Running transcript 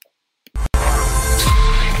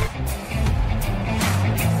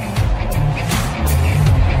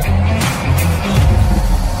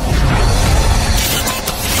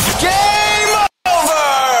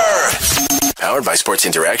Sports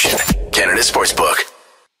Interaction, Canada Sportsbook.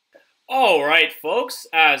 All right, folks,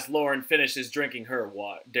 as Lauren finishes drinking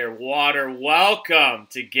their water, welcome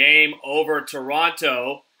to Game Over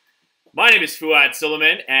Toronto. My name is Fuad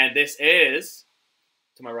Suleiman, and this is,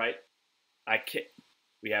 to my right,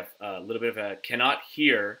 we have a little bit of a cannot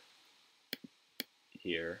hear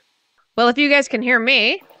here. Well, if you guys can hear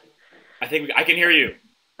me. I think I can hear you.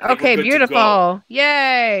 Okay, beautiful.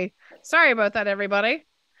 Yay. Sorry about that, everybody.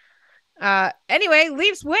 Anyway,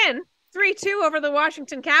 Leafs win 3-2 over the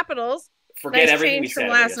Washington Capitals. Forget nice everything change we said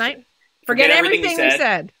from last night. Forget everything we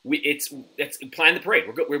said. It's plan the parade.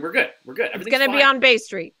 We're good. We're good. It's going to be on Bay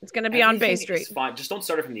Street. It's fine. Just don't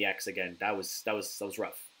start it from the X again. That was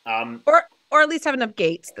rough. Or at least have enough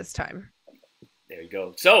gates this time. There you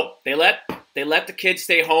go. So they let the kids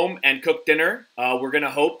stay home and cook dinner. We're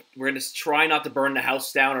gonna try not to burn the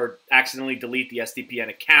house down or accidentally delete the SDPN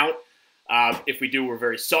account. If we do, we're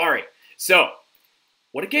very sorry. So,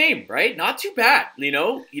 what a game, right? Not too bad. You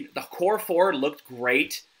know, the core four looked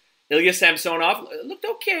great. Ilya Samsonov looked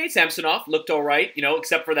okay. Samsonov looked all right,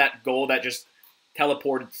 except for that goal that just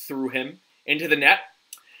teleported through him into the net.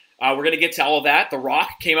 We're going to get to all of that. The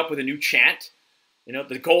Rock came up with a new chant.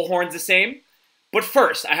 The goal horn's the same. But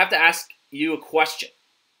first, I have to ask you a question.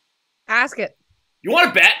 Ask it. You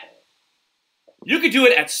want to bet? You could do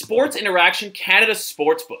it at Sports Interaction Canada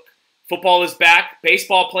Sportsbook. Football is back,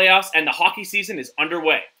 baseball playoffs, and the hockey season is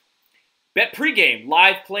underway. Bet pregame,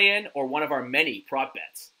 live play-in, or one of our many prop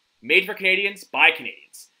bets. Made for Canadians, by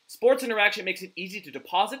Canadians. Sports Interaction makes it easy to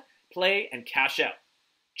deposit, play, and cash out.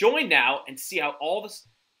 Join now and see all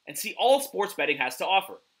sports betting has to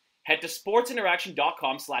offer. Head to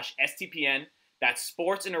sportsinteraction.com/STPN. That's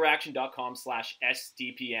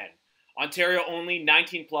sportsinteraction.com/STPN. Ontario only,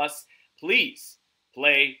 19 plus. Please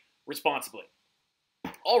play responsibly.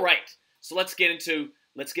 All right, so let's get into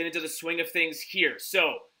the swing of things here.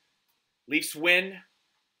 So, Leafs win.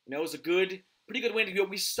 It was a pretty good win.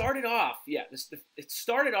 We started off, it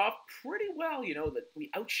started off pretty well. That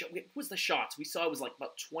we outshot. What was the shots we saw? It was like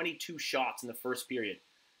about 22 shots in the first period.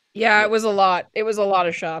 Yeah, it was a lot. It was a lot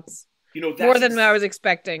of shots. More than I was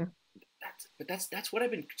expecting. That's what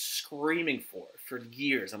I've been screaming for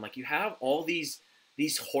years. I'm like, you have all these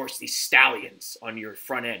stallions on your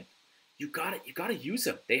front end. You gotta use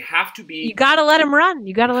them. They have to be. You gotta let them run.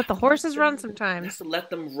 You gotta let the horses run sometimes. You have to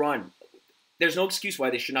let them run. There's no excuse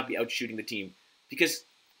why they should not be out shooting the team because,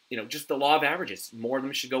 just the law of averages. More of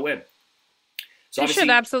them should go in. So they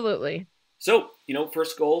should absolutely. So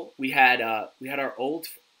first goal we had our old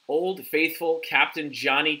faithful captain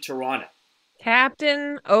Johnny Torana.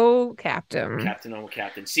 Captain.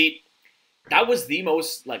 See, that was the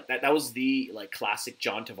most that was the classic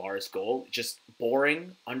John Tavares goal. Just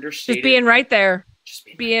boring, understated. Just being right there. Just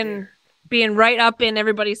being right up in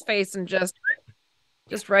everybody's face and just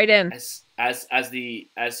right in. As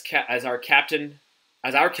our captain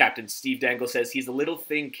Steve Dangle says, he's a little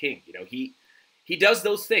thing king. He does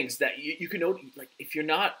those things that you can know. Like if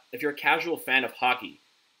you're a casual fan of hockey,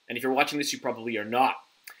 and if you're watching this, you probably are not.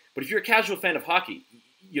 But if you're a casual fan of hockey,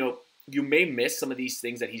 you may miss some of these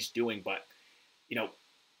things that he's doing, but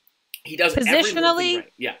he does positionally.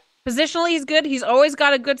 Right. Yeah, positionally he's good. He's always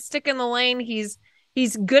got a good stick in the lane. He's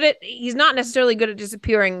good at. He's not necessarily good at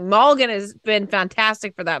disappearing. Mulligan has been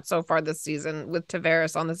fantastic for that so far this season with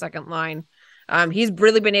Tavares on the second line. He's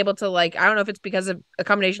really been able to I don't know if it's because of a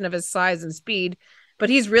combination of his size and speed, but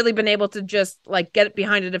he's really been able to just get it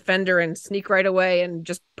behind a defender and sneak right away and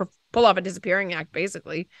just pull off a disappearing act,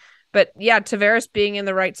 basically. But yeah, Tavares being in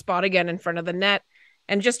the right spot again in front of the net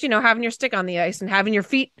and just, having your stick on the ice and having your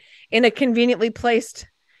feet in a conveniently placed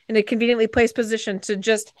position to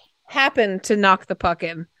just happen to knock the puck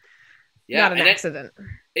in. Yeah, not an accident.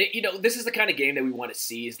 This is the kind of game that we want to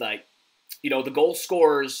see is the goal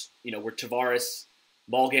scorers, were Tavares,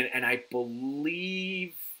 Mulligan, and I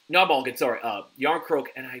believe not Mulligan, sorry, Yarncroke,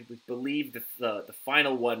 and I believe the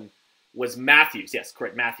final one was Matthews. Yes,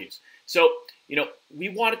 correct, Matthews. So, we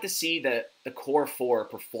wanted to see the core four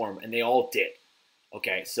perform, and they all did.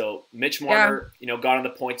 Okay, so Mitch Marner, got on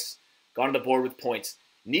the board with points.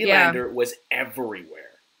 Nylander was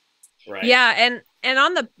everywhere, right? Yeah, and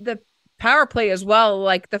on the power play as well,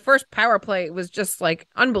 the first power play was just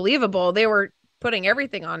unbelievable. They were putting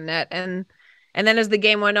everything on net, and then as the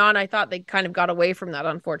game went on, I thought they kind of got away from that,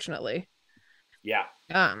 unfortunately. Yeah.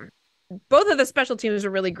 Both of the special teams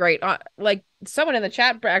were really great. Someone in the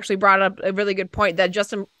chat actually brought up a really good point that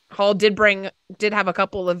Justin Hall did have a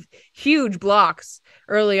couple of huge blocks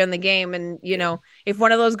early in the game, and if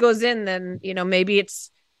one of those goes in, then maybe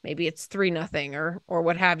it's 3-0 or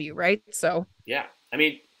what have you, right? So yeah, I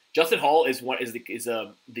mean, Justin Hall is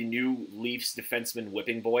the new Leafs defenseman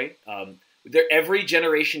whipping boy. Every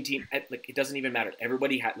generation team, like it doesn't even matter.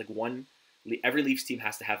 Everybody had every Leafs team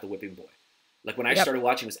has to have the whipping boy. Like when I started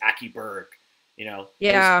watching, it was Aki Berg,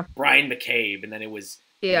 Brian McCabe, and then it was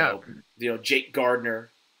Jake Gardner,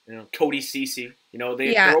 Cody Ceci.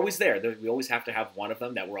 They're always there. We always have to have one of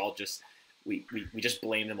them that we're all just we just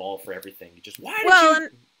blame them all for everything. It's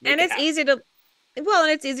easy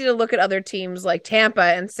to look at other teams like Tampa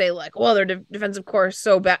and say like, well, their defensive core is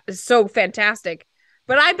so fantastic.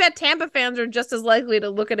 But I bet Tampa fans are just as likely to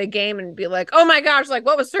look at a game and be like, oh my gosh, like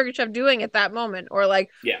what was Sergachev doing at that moment? Or like,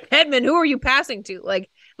 Hedman, who are you passing to? Like,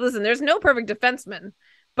 listen, there's no perfect defenseman,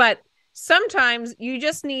 but sometimes you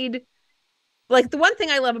just need, like, the one thing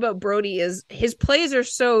I love about Brody is his plays are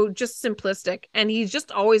so just simplistic and he's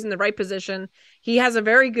just always in the right position. He has a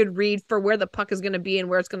very good read for where the puck is going to be and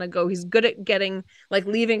where it's going to go. He's good at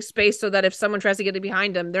leaving space so that if someone tries to get it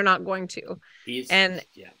behind him, they're not going to.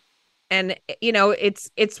 And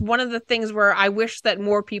it's one of the things where I wish that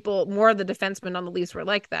more of the defensemen on the Leafs were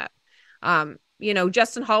like that.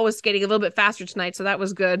 Justin Hall was skating a little bit faster tonight, so that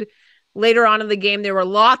was good. Later on in the game, there were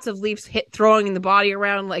lots of Leafs throwing the body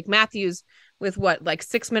around, like Matthews with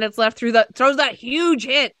 6 minutes left throws that huge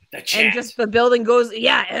hit, and just the building goes,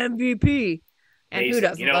 MVP. And who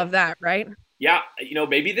doesn't love that, right? Yeah,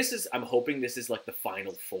 maybe I'm hoping this is like the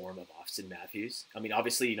final form of Auston Matthews. I mean,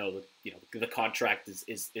 obviously, the contract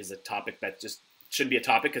is a topic that just shouldn't be a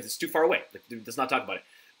topic because it's too far away. Like, let's not talk about it.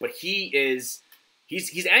 But he's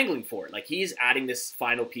angling for it. Like, he's adding this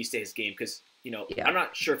final piece to his game because, I'm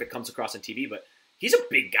not sure if it comes across on TV, but he's a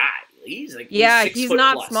big guy. He's 6 foot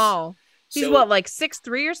not plus. Small. He's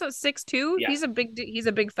 6'3" or so, 6'2". Yeah. He's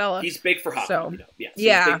a big fella. He's big for hockey. So,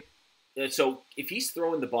 yeah. So if he's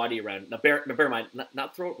throwing the body around, now bear in mind,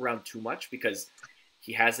 not throw it around too much because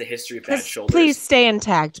he has a history of bad shoulders. Please stay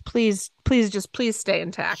intact. Please stay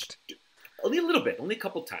intact. Only a little bit, only a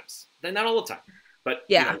couple times, not all the time. But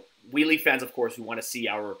we Leaf fans, of course, we want to see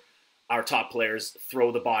our top players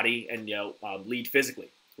throw the body and lead physically,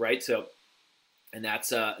 right? So, and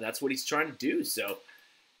that's what he's trying to do. So,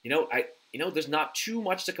 there's not too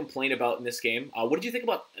much to complain about in this game. What did you think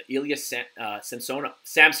about Ilya Samsonov?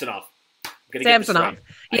 Samsonov.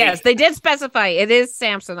 Yes, they did specify it is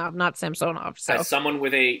Samsonov, not Samsonov. So, as someone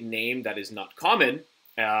with a name that is not common,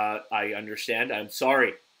 I understand. I'm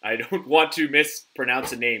sorry. I don't want to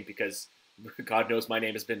mispronounce a name because God knows my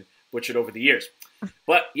name has been butchered over the years.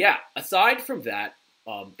 But yeah, aside from that,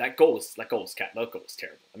 that goal was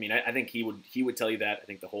terrible. I mean, I think he would tell you that. I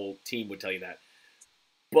think the whole team would tell you that.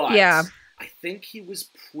 But I think he was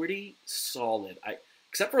pretty solid.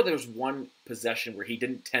 Except for there was one possession where he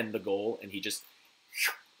didn't tend the goal and he just,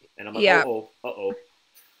 and I'm like, uh-oh.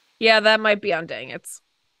 Yeah, that might be on Dangits.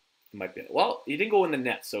 It might be. Well, he didn't go in the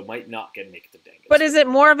net, so it might not make it to Dangits. But is it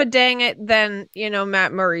more of a dang it than,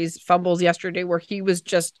 Matt Murray's fumbles yesterday where he was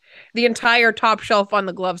just, the entire top shelf on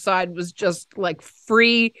the glove side was just like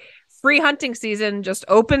free hunting season, just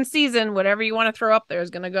open season, whatever you want to throw up there is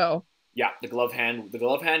going to go. Yeah, the glove hand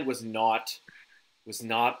was not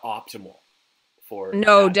optimal.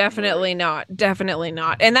 No, definitely not.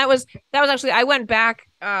 And that was actually, I went back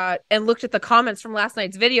and looked at the comments from last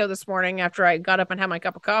night's video this morning after I got up and had my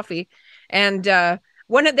cup of coffee. And there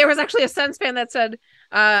was actually a Sens fan that said,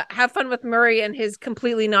 have fun with Murray and his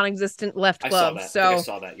completely non-existent left glove. I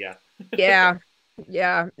saw that, yeah.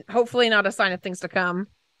 Yeah. Hopefully not a sign of things to come.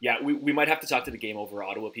 Yeah, we might have to talk to the Game Over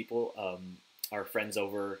Ottawa people, our friends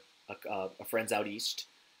friends out east.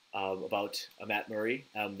 About Matt Murray.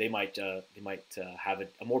 They might have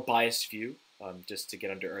a more biased view just to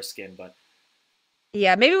get under our skin. But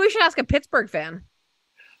yeah, maybe we should ask a Pittsburgh fan.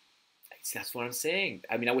 That's what I'm saying.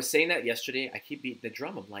 I mean, I was saying that yesterday. I keep beating the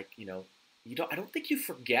drum. I'm like, I don't think you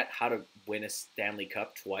forget how to win a Stanley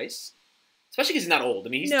Cup twice, especially because he's not old. I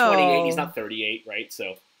mean, he's 28. He's not 38, right?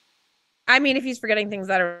 So, I mean, if he's forgetting things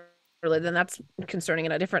that are early, then that's concerning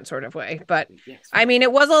in a different sort of way. But I mean,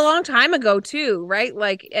 it was a long time ago too, right?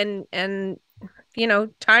 Like, and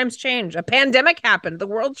times change. A pandemic happened. The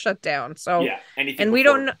world shut down. So anything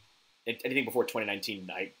before 2019,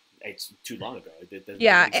 it's too long ago. It doesn't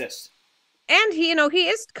exist. And he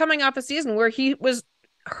is coming off a season where he was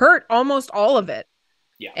hurt almost all of it.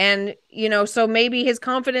 Yeah. And so maybe his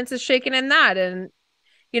confidence is shaken in that. And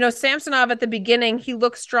Samsonov at the beginning, he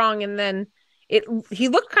looked strong, and then he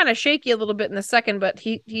looked kind of shaky a little bit in the second, but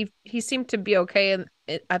he seemed to be okay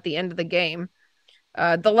at the end of the game.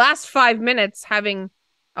 The last 5 minutes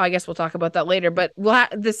I guess we'll talk about that later, but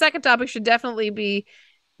the second topic should definitely be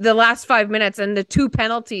the last 5 minutes and the two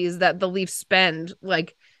penalties that the Leafs spend.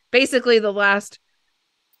 Like basically the last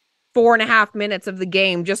 4.5 minutes of the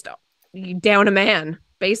game just down a man,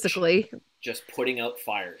 basically. Just putting out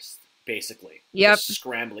fires, basically. Yep. Just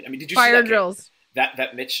scrambling. I mean, did you Fire see that drills?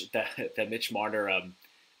 That Mitch Marner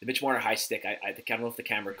the Mitch Marner high stick? I don't know if the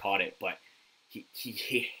camera caught it, but he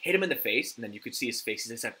hit him in the face, and then you could see his face.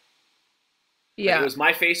 He said, Yeah, like, it was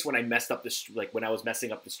my face when I messed up when I was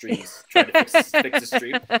messing up the streams, trying to fix the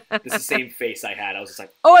stream. This is the same face I had. I was just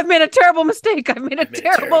like, oh, I've made a terrible mistake. I've made a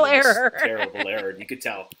terrible error. Terrible error. You could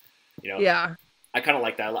tell. Yeah. I kind of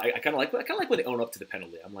like that. I kind of like when they own up to the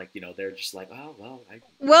penalty. I'm like, they're just like, oh well.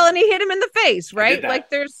 Well, and he hit him in the face, right? Like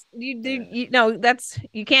there's that's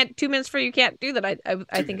you can't 2 minutes for you can't do that.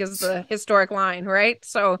 I think is the historic line, right?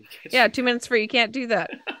 So yeah, 2 minutes for you can't do that.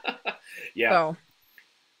 Yeah. So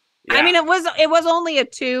yeah. I mean, it was only a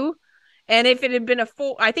 2, and if it had been a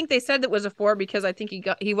 4, I think they said that was a 4 because I think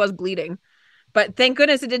he was bleeding, but thank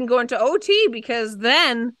goodness it didn't go into OT because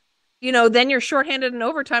then you're shorthanded in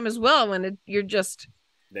overtime as well when you're just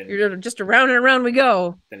around and around we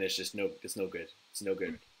go. Then it's just it's no good. It's no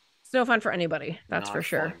good. It's no fun for anybody. That's Not for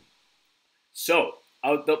sure. Fun. So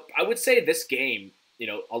I would say this game,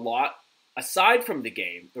 a lot aside from the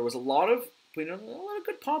game, there was a lot of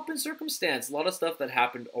good pomp and circumstance, a lot of stuff that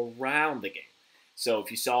happened around the game. So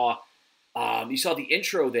if you saw the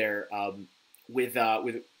intro there with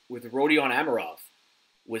Rodion Amirov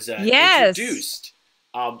was introduced.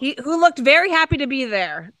 Who looked very happy to be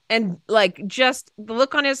there, and like just the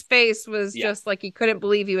look on his face was just like he couldn't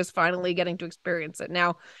believe he was finally getting to experience it.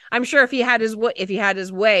 Now, I'm sure if he had his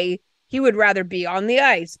way, he would rather be on the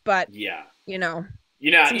ice. But sometimes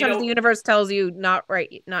the universe tells you not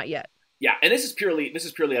yet. Yeah, and this is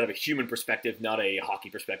purely out of a human perspective, not a hockey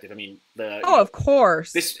perspective. I mean, of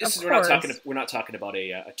course, we're not talking about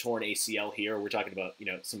a torn ACL here. We're talking about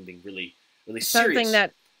something really really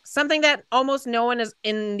serious. Something that almost no one is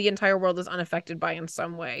in the entire world is unaffected by in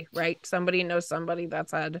some way, right? Somebody knows somebody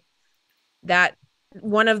that's had that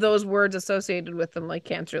one of those words associated with them, like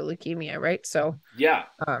cancer, leukemia, right? So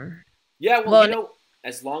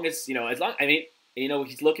as long as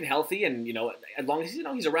he's looking healthy, and as long as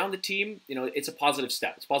he's around the team, it's a positive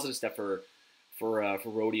step. It's a positive step for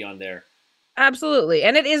Rodion there. Absolutely,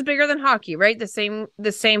 and it is bigger than hockey, right? The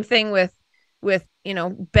same thing with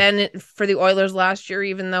Ben for the Oilers last year,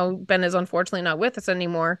 even though Ben is unfortunately not with us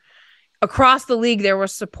anymore. Across the league, there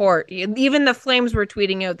was support. Even the Flames were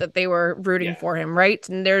tweeting out that they were rooting for him, right?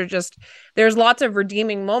 And there's lots of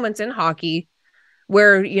redeeming moments in hockey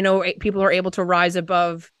where, people are able to rise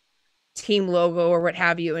above team logo or what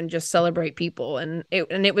have you and just celebrate people. And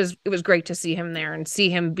it was great to see him there and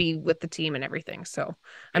see him be with the team and everything. So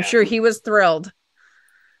I'm sure he was thrilled.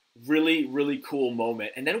 Really, really cool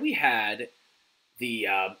moment. And then we had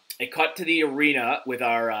a cut to the arena with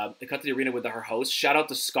our host. Shout out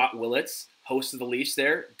to Scott Willits, host of the Leafs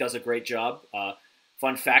there. Does a great job.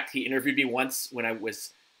 Fun fact, he interviewed me once when I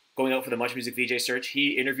was going out for the Much Music VJ search.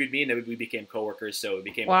 He interviewed me and then we became coworkers, so it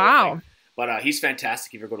became wow. But he's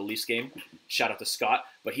fantastic. If you ever go to Leafs game, shout out to Scott.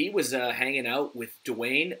 But he was hanging out with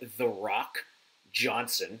Dwayne The Rock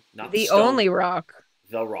Johnson, not the Stone, only Rock.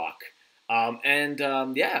 The Rock.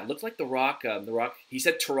 It looked like The Rock. The Rock. He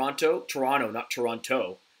said Toronto, not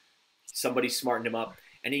Toronto. Somebody smartened him up,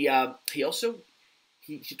 and he also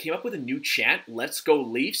came up with a new chant. Let's go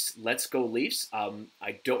Leafs. Let's go Leafs.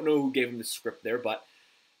 I don't know who gave him the script there, but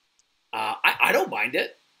I don't mind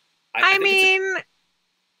it.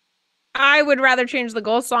 I would rather change the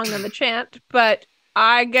goal song than the chant, but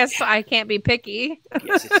I guess I can't be picky.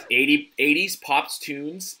 Yes, it's 80s pops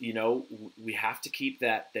tunes. We have to keep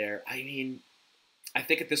that there. I mean, I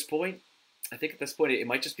think at this point, it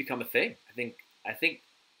might just become a thing. I think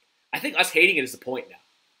us hating it is the point now.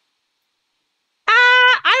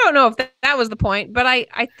 I don't know if that was the point, but I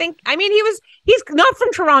think he's not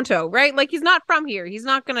from Toronto, right? Like he's not from here. He's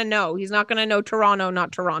not gonna know. He's not gonna know Toronto,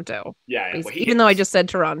 not Toronto. Yeah, even though I just said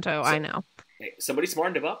Toronto, I know. Hey, somebody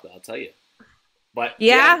smartened him up, though, I'll tell you. But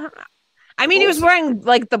yeah. I mean, he was wearing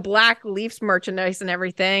like the black Leafs merchandise and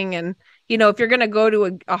everything, and if you're gonna go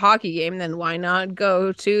to a hockey game, then why not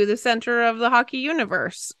go to the center of the hockey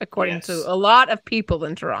universe? According to a lot of people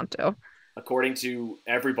in Toronto. According to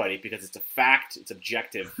everybody, because it's a fact, it's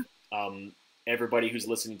objective. Everybody who's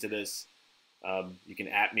listening to this, you can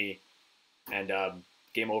at me, and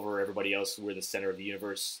game over. Everybody else, we're the center of the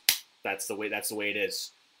universe. That's the way it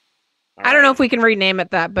is. I don't know if we can rename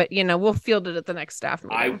it that, but we'll field it at the next staff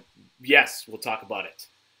meeting. Yes, we'll talk about it.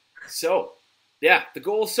 So, yeah, the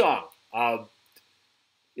goal song. Hall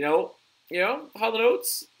 &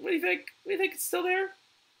 Oates. What do you think? Do you think it's still there?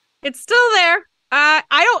 It's still there. I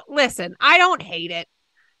don't hate it.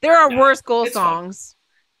 There are worse goal songs.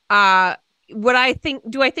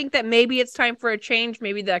 do I think that maybe it's time for a change?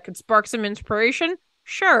 Maybe that could spark some inspiration?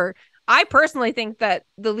 Sure. I personally think that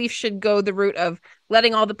the Leafs should go the route of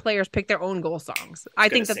letting all the players pick their own goal songs. I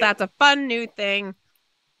think that that's a fun new thing.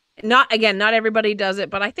 Not everybody does it,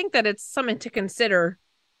 but I think that it's something to consider,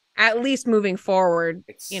 at least moving forward.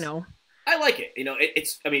 I like it.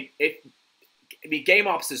 Game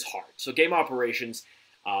ops is hard. So game operations,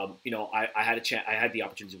 I had the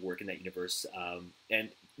opportunity to work in that universe, and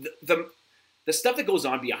the stuff that goes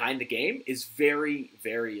on behind the game is very,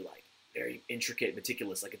 very very intricate,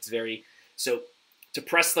 meticulous. Like, it's very, so to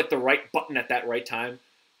press like the right button at that right time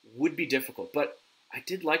would be difficult. But I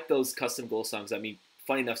did like those custom goal songs. I mean,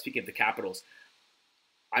 funny enough, speaking of the Capitals,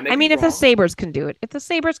 if the Sabres can do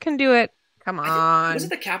it, come on. Was it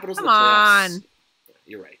the Capitals? Come on.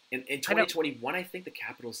 You're right. In 2021, I think the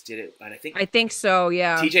Capitals did it, and I think so.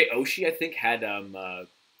 Yeah. TJ Oshie, I think, had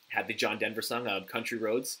the John Denver song, "Country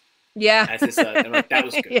Roads." Yeah. As this, that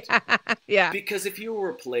was good. Yeah. Because if you were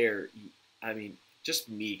a player, I mean, just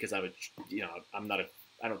me, because I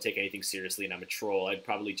don't take anything seriously, and I'm a troll. I would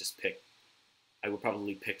probably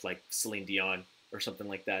pick like Celine Dion or something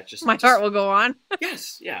like that. My heart will go on.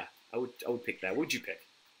 Yes, yeah, I would pick that. What would you pick?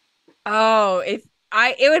 Oh, it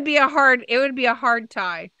would be a hard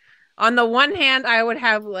tie. On the one hand, I would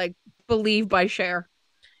have like "Believe" by Cher,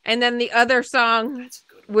 and then the other song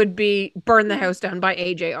would be "Burn the House Down" by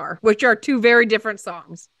AJR, which are two very different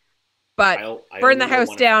songs. But "Burn the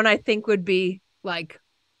House Down," I think, would be like,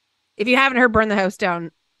 if you haven't heard "Burn the House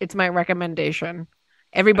Down," it's my recommendation.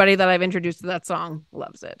 Everybody that I've introduced to that song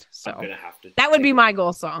loves it. So that would be my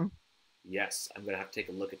goal song. Yes, I'm gonna have to take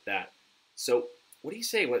a look at that. So, what do you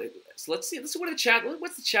say? So let's see. What's the chat?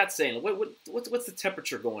 What's the chat saying? What's the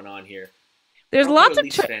temperature going on here? There's lots of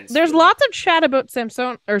chat about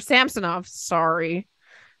Samsonov. Sorry,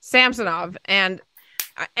 Samsonov, and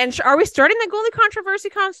are we starting the goalie controversy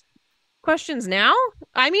questions now?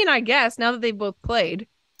 I mean, I guess now that they've both played.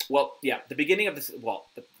 Well, yeah, the beginning of this. Well,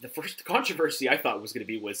 the first controversy I thought was going to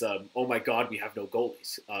be was, oh my God, we have no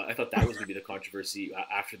goalies. I thought that was going to be the controversy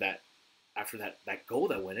after that goal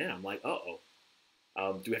that went in. I'm like, do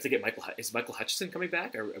we have to get is Michael Hutchinson coming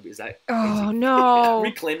back, or is that? Oh no,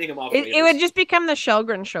 reclaiming him off. It would just become the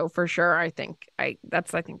Shelgren show for sure. I think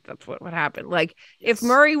that's what would happen. Like, yes.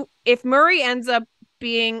 if Murray ends up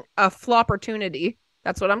being a flop-opportunity,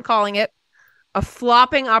 that's what I'm calling it, a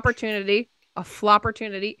flopping opportunity. A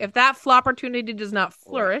flop-opportunity. If that flop-opportunity does not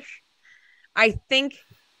flourish, I think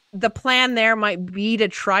the plan there might be to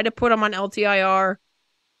try to put him on LTIR,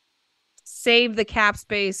 save the cap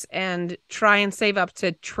space, and try and save up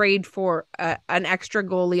to trade for an extra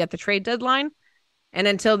goalie at the trade deadline. And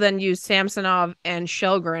until then, use Samsonov and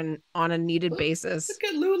Shelgren on a needed basis. Look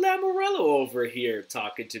at Lou Lamoriello over here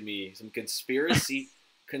talking to me. Some conspiracy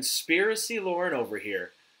Lauren over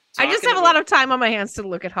here. I just have a lot of time on my hands to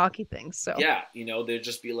look at hockey things. So yeah, they'd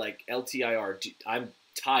just be like, LTIR, I'm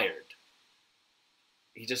tired.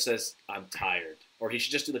 He just says, I'm tired. Or he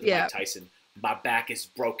should just do like Mike Tyson. My back is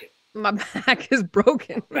broken. My back is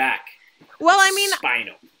broken. Back. Well, I mean,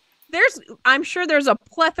 spinal. I'm sure there's a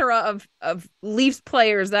plethora of Leafs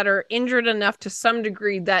players that are injured enough to some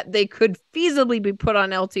degree that they could feasibly be put on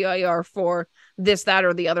LTIR for this, that,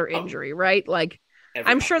 or the other injury, right? Like,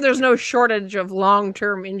 I'm sure there's no shortage of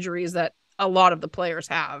long-term injuries that a lot of the players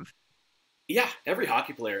have. Yeah, every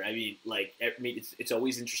hockey player. It's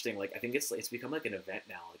always interesting. Like, I think it's become like an event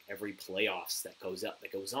now. Like, every playoffs that goes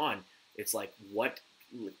on, it's like, what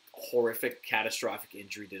horrific, catastrophic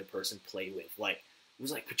injury did a person play with? Like, it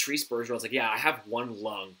was like Patrice Bergeron was like, yeah, I have one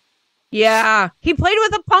lung. Yeah, he played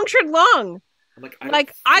with a punctured lung. I'm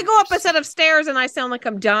like, I go up a set of stairs and I sound like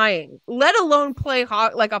I'm dying, let alone play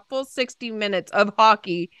like a full 60 minutes of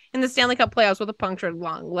hockey in the Stanley Cup playoffs with a punctured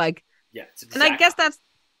lung. Like, yeah, and I guess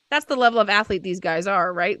that's the level of athlete these guys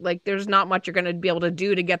are, right? Like, there's not much you're going to be able to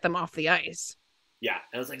do to get them off the ice. Yeah,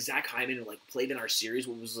 and it was like Zach Hyman played in our series.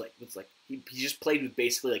 He just played with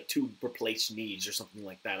basically like 2 replaced knees or something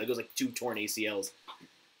like that. Like, it was like 2 torn ACLs.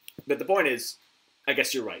 But the point is, I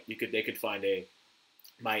guess you're right. They could find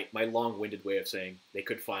my long-winded way of saying they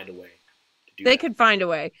could find a way to do that. They could find a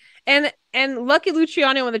way. And Lucky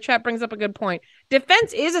Luciano in the chat brings up a good point.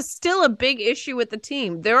 Defense is still a big issue with the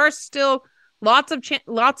team. There are still lots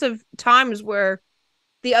of times where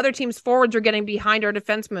the other team's forwards are getting behind our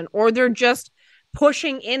defensemen, or they're just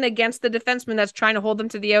pushing in against the defenseman that's trying to hold them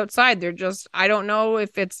to the outside. They're just, I don't know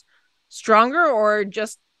if it's stronger or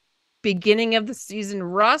just beginning of the season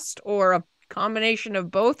rust or a combination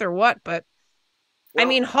of both or what, but well, I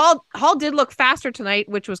mean, Hall did look faster tonight,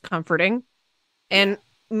 which was comforting. And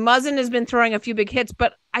Muzzin has been throwing a few big hits,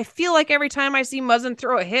 but I feel like every time I see Muzzin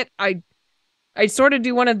throw a hit, I I sort of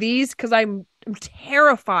do one of these because I'm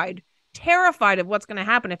terrified of what's going to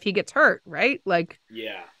happen if he gets hurt, right? Like,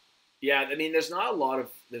 Yeah. Yeah, I mean, there's not a lot of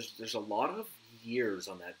there's a lot of years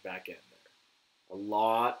on that back end there. A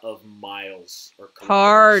lot of miles or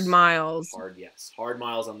hard kilometers. miles. Hard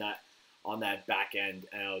miles on that back end.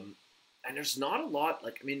 And there's not a lot.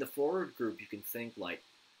 Like, I mean, the forward group, you can think like,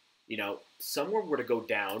 someone were to go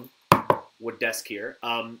down. Would desk here.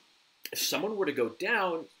 If someone were to go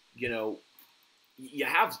down, you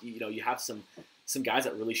have some guys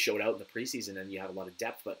that really showed out in the preseason, and you have a lot of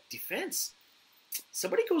depth. But defense,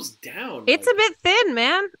 somebody goes down. It's a bit thin,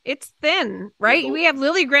 man. It's thin, right? We have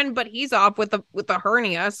Liljegren, but he's off with a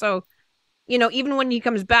hernia. So, even when he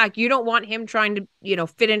comes back, you don't want him trying to,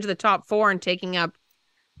 fit into the top 4 and taking up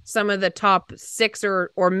some of the top 6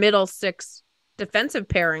 or middle 6 defensive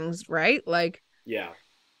pairings, right? Like, yeah.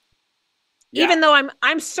 Even though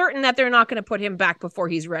I'm certain that they're not going to put him back before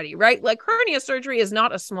he's ready, right? Like, hernia surgery is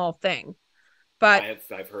not a small thing, but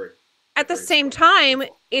I've heard. At the same time,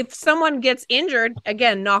 if someone gets injured,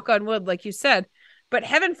 again, knock on wood, like you said, but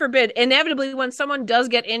heaven forbid, inevitably when someone does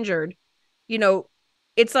get injured,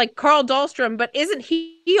 it's like Carl Dahlstrom, but isn't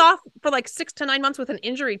he off for like 6 to 9 months with an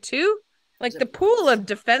injury too? Like the pool of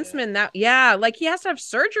defensemen like he has to have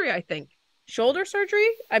surgery, I think. Shoulder surgery?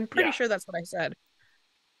 I'm pretty sure that's what I said.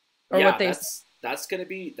 Or what they that's gonna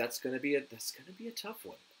be a tough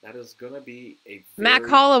one. That is gonna be a Mac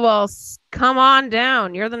Hollowell, come on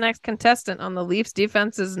down. You're the next contestant on the Leafs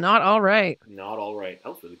defense is not all right. Not all right. That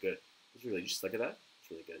was really good. It was really just look at that. It's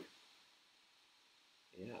really good.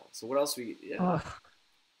 Yeah. So what else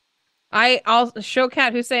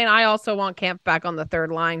Showcat Hussein, I also want Camp back on the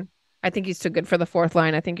third line. I think he's too good for the fourth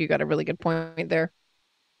line. I think you got a really good point there.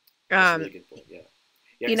 That's a really good point,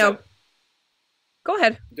 yeah. Go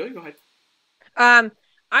ahead. Go ahead.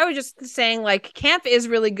 I was just saying, like, Camp is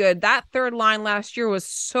really good. That third line last year was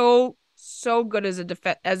so good as a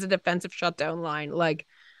defensive shutdown line. Like,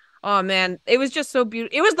 oh man, it was just so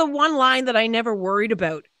beautiful. It was the one line that I never worried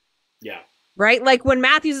about. Yeah. Right? Like when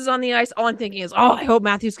Matthews is on the ice, all I'm thinking is, I hope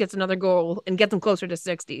Matthews gets another goal and gets them closer to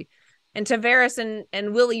 60. And Tavares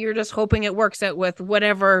and Willie, you're just hoping it works out with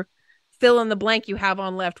whatever fill in the blank you have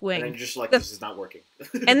on left wing. And just like, this is not working.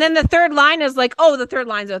 And then the third line is like, the third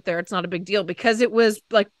line's out there. It's not a big deal because it was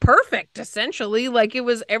like perfect, essentially. Like it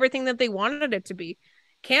was everything that they wanted it to be.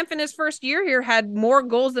 Kampf in his first year here had more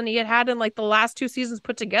goals than he had in like the last 2 seasons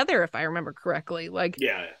put together, if I remember correctly. Like,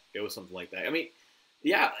 yeah, it was something like that. I mean,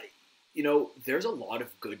 there's a lot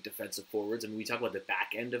of good defensive forwards. I mean, we talk about the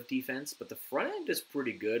back end of defense, but the front end is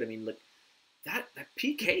pretty good. I mean, like that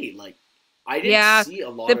PK, like, I didn't see a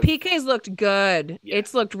lot of... The PKs looked good. Yeah.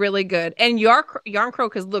 It's looked really good. And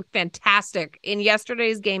Jarnkrok has looked fantastic in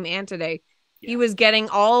yesterday's game and today. Yeah. He was getting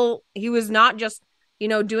he was not just,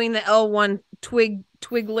 doing the L1 twig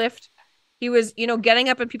lift. He was, getting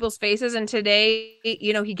up in people's faces. And today,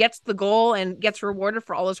 he gets the goal and gets rewarded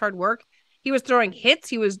for all his hard work. He was throwing hits.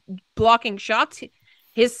 He was blocking shots.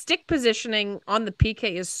 His stick positioning on the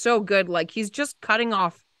PK is so good. Like, he's just cutting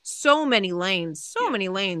off so many lanes.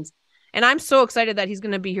 And I'm so excited that he's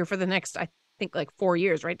going to be here for the next, I think, like 4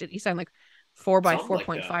 years, right? Did he sign like 4 by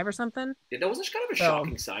 4.5 or something? Yeah, that was just kind of a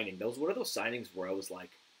shocking signing. That was one of those signings where I was like,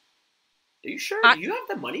 are you sure? Do you have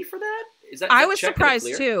the money for that? I was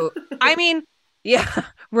surprised too. I mean, yeah,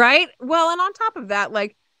 right? Well, and on top of that,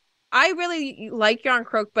 like, I really like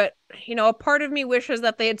Jarnkrok, but, a part of me wishes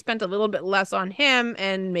that they had spent a little bit less on him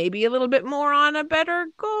and maybe a little bit more on a better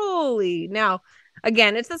goalie. Now,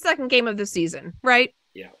 again, it's the second game of the season, right?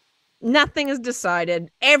 Yeah. Nothing is decided.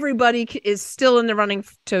 Everybody is still in the running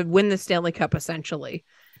to win the Stanley Cup, essentially.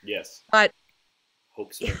 Yes. But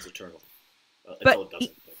hope springs eternal. Until it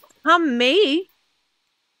doesn't. Come May,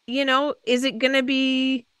 is it going to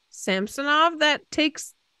be Samsonov that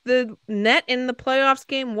takes the net in the playoffs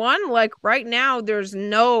game 1? Like right now, there's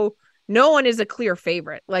no one is a clear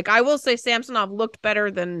favorite. Like I will say Samsonov looked better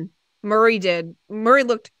than Murray did. Murray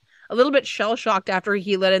looked a little bit shell-shocked after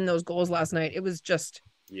he let in those goals last night. It was just...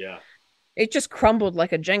 Yeah. It just crumbled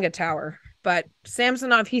like a Jenga tower. But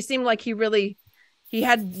Samsonov, he seemed like he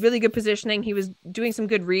had really good positioning. He was doing some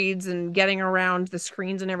good reads and getting around the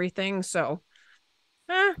screens and everything. So,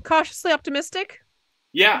 cautiously optimistic.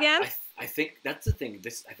 Yeah, again. I think that's the thing.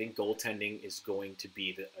 I think goaltending is going to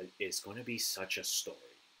be such a story.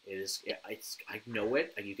 It is. I know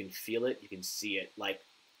it. Like, you can feel it. You can see it. Like.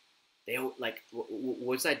 They like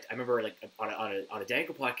what's that? I remember like on a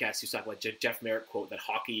Danko podcast, you talked about Jeff Merrick quote that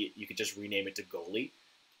hockey you could just rename it to goalie.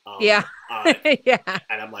 Yeah.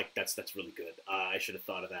 And I'm like, that's really good. I should have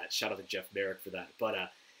thought of that. Shout out to Jeff Merrick for that. But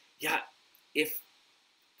if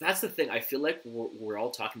that's the thing. I feel like we're all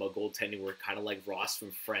talking about goaltending. We're kind of like Ross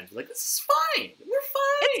from Friends. We're like, this is fine. We're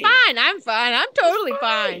fine. It's fine. I'm fine. I'm totally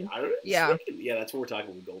fine. Yeah. Yeah, that's what we're talking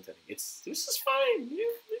about with goaltending. This is fine. It'll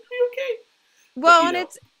be okay. Well, and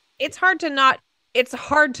it's hard to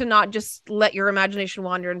not just let your imagination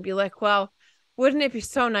wander and be like, well, wouldn't it be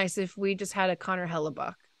so nice if we just had a Connor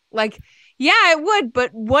Hellebuck? Like, yeah, it would,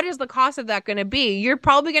 but what is the cost of that going to be? You're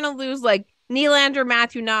probably going to lose like Nylander,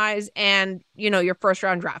 Matthew Nyes, and your first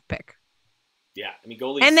round draft pick. Yeah, I mean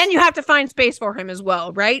goalies, and then you have to find space for him as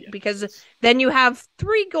well, right? Yeah. Because then you have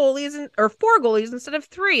 3 goalies or 4 goalies instead of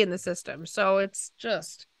 3 in the system. So it's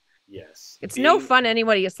just it's no fun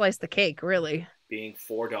anybody to slice the cake, really. Being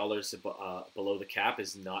 $4 below the cap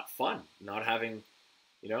is not fun. Not having,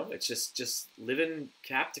 it's just living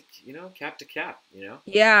cap to cap.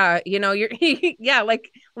 Yeah, you're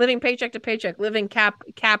like living paycheck to paycheck, living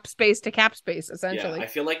cap space to cap space, essentially.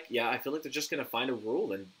 Yeah, I feel like they're just gonna find a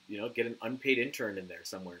rule and get an unpaid intern in there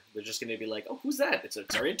somewhere. They're just gonna be like, oh, who's that? It's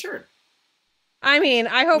our intern. I mean,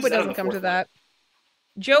 I hope it doesn't come to that.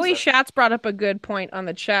 Joey Schatz brought up a good point on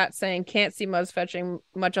the chat saying can't see Muzz fetching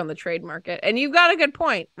much on the trade market. And you've got a good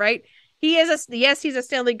point, right? He's a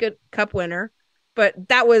Stanley Cup winner, but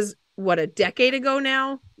that was a decade ago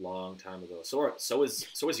now? Long time ago. So is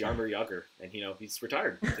Jaromir Jagr, and he's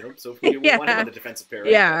retired. So if we want him on the defensive pair,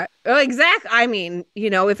 right? Yeah. Well, exactly. I mean,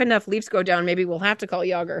 if enough Leafs go down, maybe we'll have to call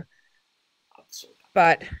Jagr.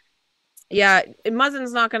 But yeah,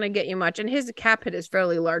 Muzzin's not going to get you much, and his cap hit is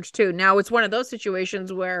fairly large too. Now it's one of those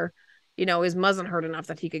situations where, is Muzzin hurt enough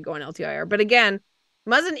that he could go on LTIR? But again,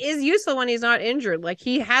 Muzzin is useful when he's not injured. Like,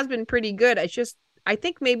 he has been pretty good. I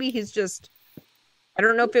think maybe he's just, I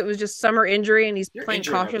don't know if it was just summer injury and he's playing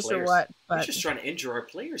cautious or what. But you're just trying to injure our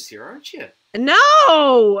players here, aren't you?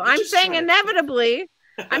 No, I'm saying inevitably.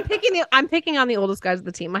 I'm picking on the oldest guys of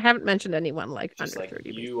the team. I haven't mentioned anyone just under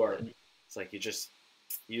 30. It's like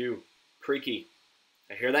you creaky.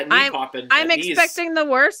 I hear that knee popping. I'm expecting the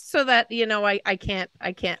worst so that I can't.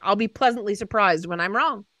 I'll be pleasantly surprised when I'm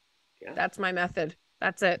wrong. Yeah. That's my method.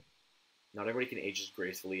 That's it. Not everybody can age as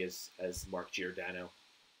gracefully as Mark Giordano.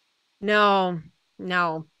 No.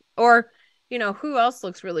 Or who else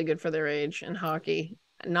looks really good for their age in hockey?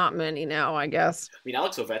 Not many now, I guess. I mean,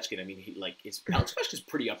 Alex Ovechkin. I mean, Alex Ovechkin's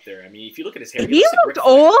pretty up there. I mean, if you look at his hair, he looked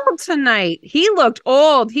old tonight. He looked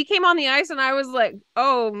old. He came on the ice, and I was like,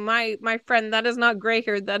 "Oh, my friend, that is not gray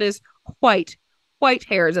hair. That is white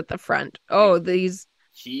hairs at the front." Oh, these.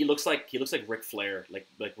 He looks like Ric Flair. Like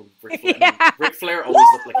when Ric Flair. Yeah. I mean, Ric Flair always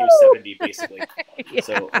looked like he was 70, basically. Yeah.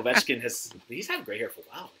 So Ovechkin he's had gray hair for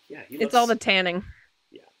a while. Yeah, it's all the tanning.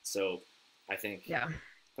 Yeah. So I think. Yeah.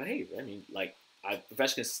 But hey, I mean, like.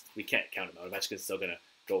 Ovechkin's, we can't count him out. Ovechkin's still gonna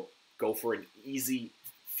go for an easy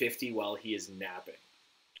 50 while he is napping.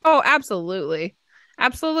 Oh, absolutely,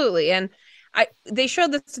 and they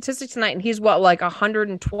showed the statistics tonight, and he's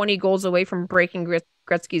 120 goals away from breaking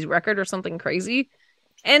Gretzky's record or something crazy,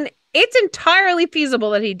 and it's entirely feasible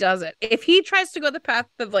that he does it if he tries to go the path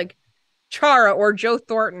of like Chara or Joe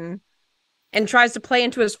Thornton and tries to play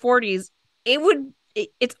into his 40s.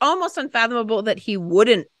 It's almost unfathomable that he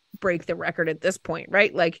wouldn't break the record at this point,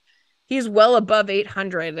 right? Like, he's well above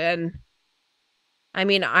 800, and I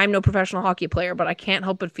mean, I'm no professional hockey player, but I can't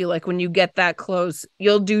help but feel like when you get that close,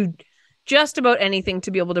 you'll do just about anything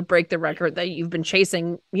to be able to break the record that you've been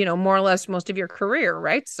chasing, more or less most of your career,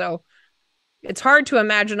 right? So it's hard to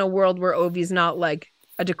imagine a world where Ovi's not like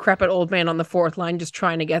a decrepit old man on the fourth line just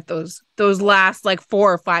trying to get those last like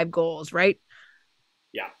 4 or 5 goals, right?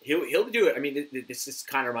 Yeah, he'll do it. I mean, this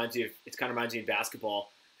kind of reminds me of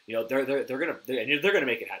basketball. They're gonna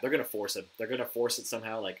make it happen. They're gonna force him. They're gonna force it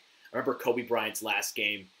somehow. Like, I remember Kobe Bryant's last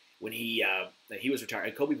game when he was retired.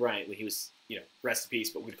 And Kobe Bryant, when he was, rest in peace.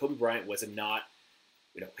 But when Kobe Bryant was not,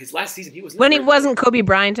 his last season, he was when he wasn't Kobe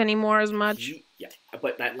Bryant anymore as much.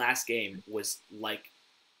 But that last game was like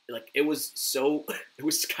it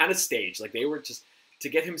was kind of staged. Like, they were just. To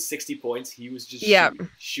get him 60 points, he was just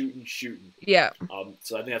shooting. Yeah.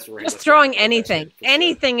 So I think that's where just throwing anything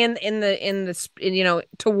in the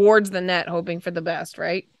towards the net, hoping for the best,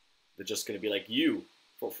 right? They're just going to be like, you.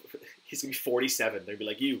 He's going to be 47. They'll be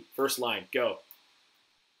like, you, first line, go.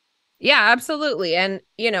 Yeah, absolutely. And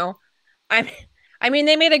I mean,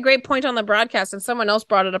 they made a great point on the broadcast, and someone else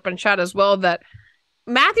brought it up in chat as well, that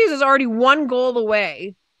Matthews is already 1 goal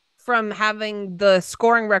away from having the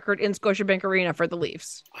scoring record in Scotiabank Arena for the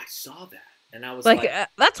Leafs. I saw that, and I was like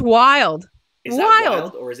that's wild. Is that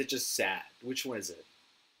wild, or is it just sad? Which one is it?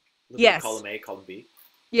 Yes. Column A, column B?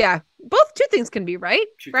 Yeah. Both two things can be right,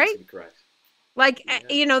 right? Things can be correct. Like,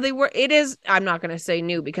 I'm not going to say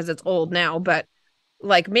new because it's old now, but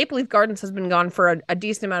like Maple Leaf Gardens has been gone for a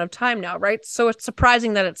decent amount of time now, right? So it's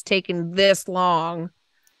surprising that it's taken this long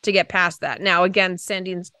to get past that. Now, again,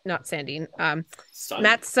 Son. Matt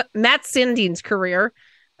Sandin's career,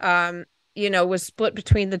 was split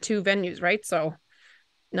between the two venues, right? So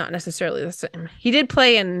not necessarily the same. He did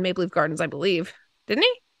play in Maple Leaf Gardens, I believe, didn't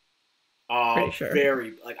he? Pretty sure.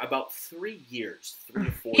 Very, like, about 3 years, 3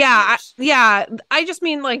 to 4 Yeah, years. I just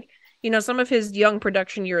mean, like, some of his young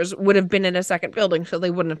production years would have been in a second building, so they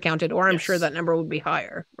wouldn't have counted, or I'm sure that number would be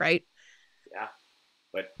higher, right? Yeah,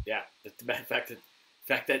 but yeah, the fact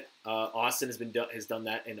that Austin has done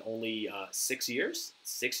that in only 6 years.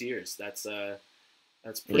 6 years. That's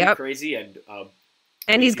pretty crazy,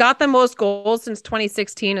 and he's got the most goals since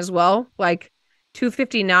 2016 as well, like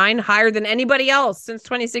 259, higher than anybody else since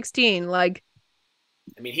 2016. Like,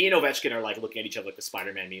 I mean, he and Ovechkin are like looking at each other like the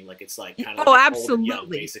Spider-Man meme. Like, it's like kind of absolutely, old and young,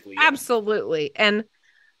 basically. Yeah. Absolutely. And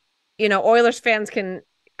Oilers fans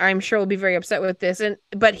I'm sure will be very upset with this.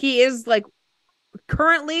 But he is like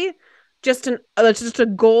currently just a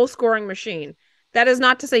goal scoring machine. That is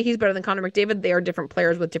not to say he's better than Connor McDavid. They are different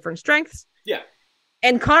players with different strengths. Yeah.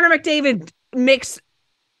 And Connor McDavid makes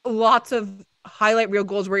lots of highlight reel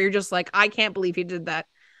goals where you're just like, I can't believe he did that.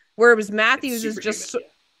 Whereas Matthews is just.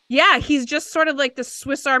 Yeah, he's just sort of like the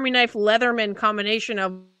Swiss Army knife Leatherman combination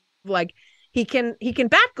of, like, he can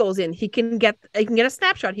bat goals in, he can get a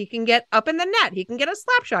snapshot, he can get up in the net, he can get a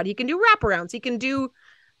slap shot, he can do wraparounds, he can do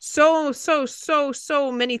so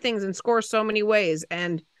many things and score so many ways,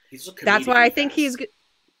 and that's why I think he's.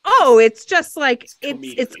 Oh, it's just like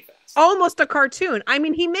it's almost a cartoon. I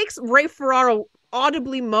mean, he makes Ray Ferraro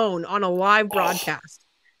audibly moan on a live broadcast.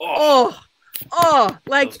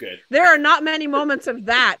 Like, there are not many moments of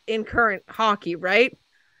that in current hockey, right?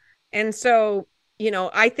 And so,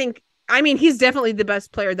 I mean, he's definitely the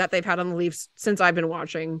best player that they've had on the Leafs since I've been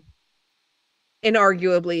watching.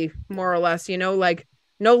 Inarguably, more or less, like,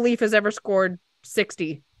 no Leaf has ever scored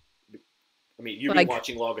 60. I mean, you've been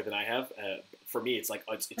watching longer than I have. For me, it's like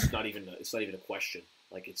it's not even a question.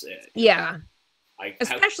 Like, it's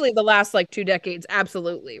especially the last like 2 decades,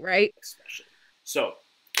 absolutely, right? Especially so.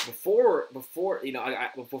 Before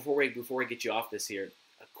we get you off this here,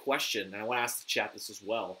 a question, and I want to ask the chat this as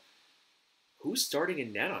well. Who's starting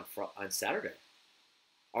in net on Saturday?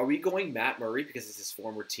 Are we going Matt Murray because it's his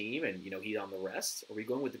former team and he's on the rest? Or are we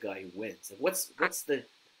going with the guy who wins? Like, what's the?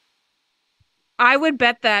 I would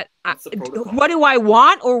bet that. What do I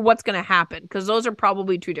want or what's going to happen? Because those are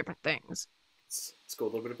probably two different things. Let's go a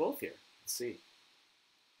little bit of both here. Let's see.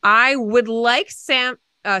 I would like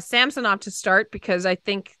Samsonov to start because I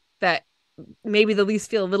think that maybe the Leafs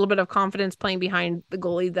feel a little bit of confidence playing behind the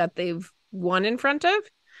goalie that they've won in front of.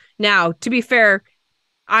 Now, to be fair,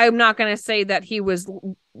 I'm not going to say that he was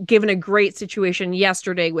given a great situation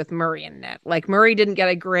yesterday with Murray in net. Like, Murray didn't get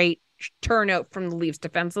a great turnout from the Leafs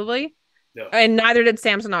defensively, and neither did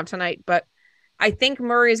Samsonov tonight. But I think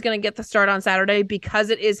Murray is going to get the start on Saturday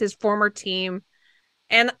because it is his former team.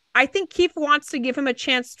 And I think Keefe wants to give him a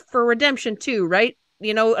chance for redemption too, right?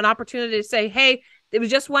 An opportunity to say, hey, it was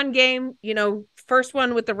just one game, first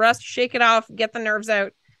one with the rust, shake it off, get the nerves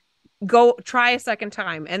out, go try a second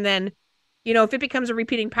time. And then, if it becomes a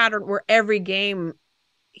repeating pattern where every game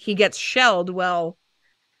he gets shelled, well,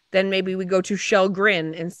 then maybe we go to Shell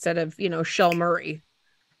Grin instead of, Shell Murray.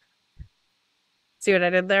 See what I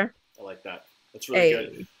did there? I like that. That's really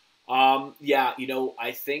good. Yeah,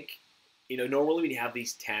 I think, normally when you have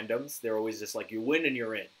these tandems, they're always just like, you win and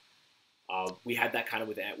you're in. We had that kind of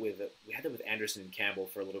with Anderson and Campbell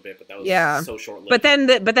for a little bit, but that was so short-lived.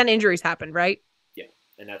 But then injuries happened, right? Yeah,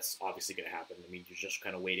 and that's obviously going to happen. I mean, you're just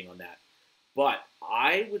kind of waiting on that. But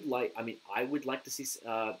I would like to see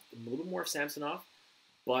a little more of Samsonov.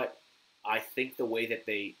 But I think the way that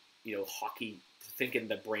they, hockey, think in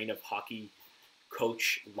the brain of hockey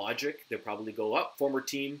coach logic, they'll probably go up. Former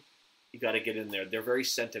team, you got to get in there. They're very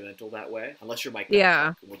sentimental that way, unless you're Mike Babcock,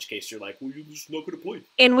 yeah. In which case you're like, well, you're just not going to play.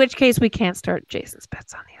 In which case we can't start Jason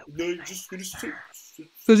Spezza on the open. No, you're just going to sit.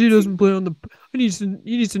 Because he doesn't play on the. He needs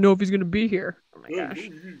to know if he's going to be here. Oh my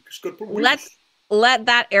gosh! Let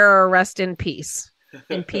that era rest in peace.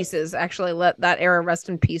 In pieces, actually, let that era rest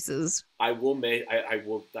in pieces. I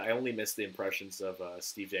only miss the impressions of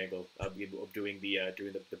Steve Dangle of doing the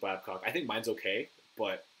Babcock. I think mine's okay,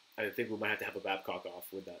 but I think we might have to have a Babcock off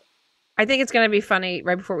with that. I think it's going to be funny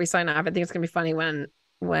right before we sign off. I think it's going to be funny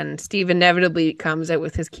when Steve inevitably comes out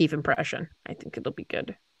with his Keefe impression. I think it'll be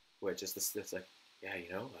good. Where just this like, yeah,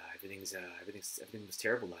 everything was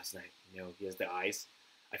terrible last night. He has the eyes.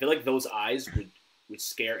 I feel like those eyes would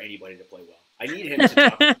scare anybody to play well. I need him to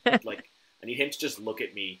talk, I need him to just look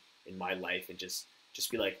at me in my life and just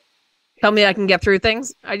be like, Tell me I can get through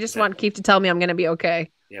things. I just want Keith to tell me I'm going to be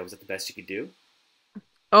okay. Yeah, was that the best you could do?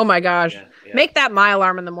 Oh my gosh. Yeah. Make that my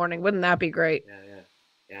alarm in the morning. Wouldn't that be great?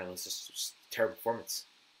 Yeah, it was just terrible performance.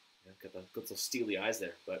 Got those steely eyes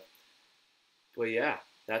there. But yeah,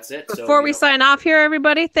 that's it. Before we sign off here,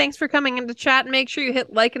 everybody, thanks for coming into chat. Make sure you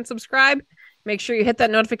hit like and subscribe. Make sure you hit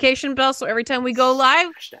that notification bell so every time we go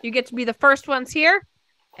live, you get to be the first ones here.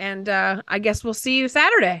 And I guess we'll see you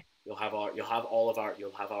Saturday. You'll have our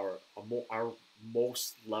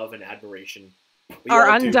most love and admiration. Our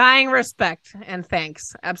undying respect and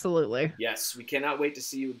thanks. Absolutely. Yes, we cannot wait to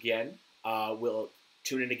see you again. We'll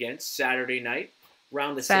tune in again Saturday night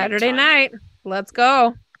around the Saturday same time. night. Let's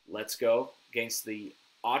go. Let's go against the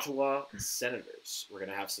Ottawa Senators. We're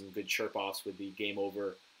going to have some good chirp offs with the Game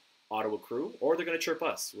Over Ottawa crew, or they're going to chirp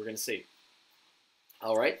us. We're going to see.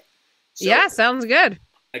 All right. So, yeah, sounds good.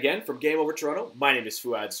 Again, from Game Over Toronto, my name is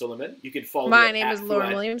Fuad Suleiman. You can follow me. My name is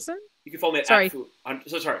Lauren Williamson. You can follow me at You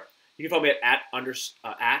can follow me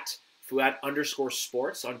at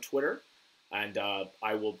Fuad_sports on Twitter, and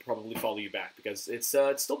I will probably follow you back because it's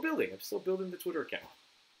still building. I'm still building the Twitter account.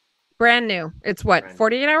 Brand new. It's what,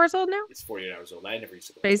 48 hours old now? It's 48 hours old. I never used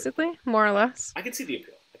to. Basically, more or less. I can see the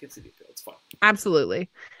appeal. It's fun. Absolutely.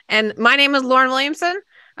 And my name is Lauren Williamson.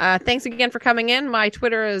 Thanks again for coming in. My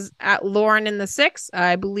Twitter is at Lauren6.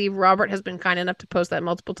 I believe Robert has been kind enough to post that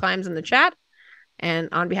multiple times in the chat. And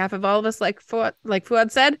on behalf of all of us, like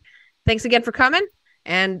Fuad said, thanks again for coming.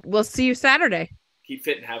 And we'll see you Saturday. Keep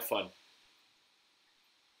fit and have fun.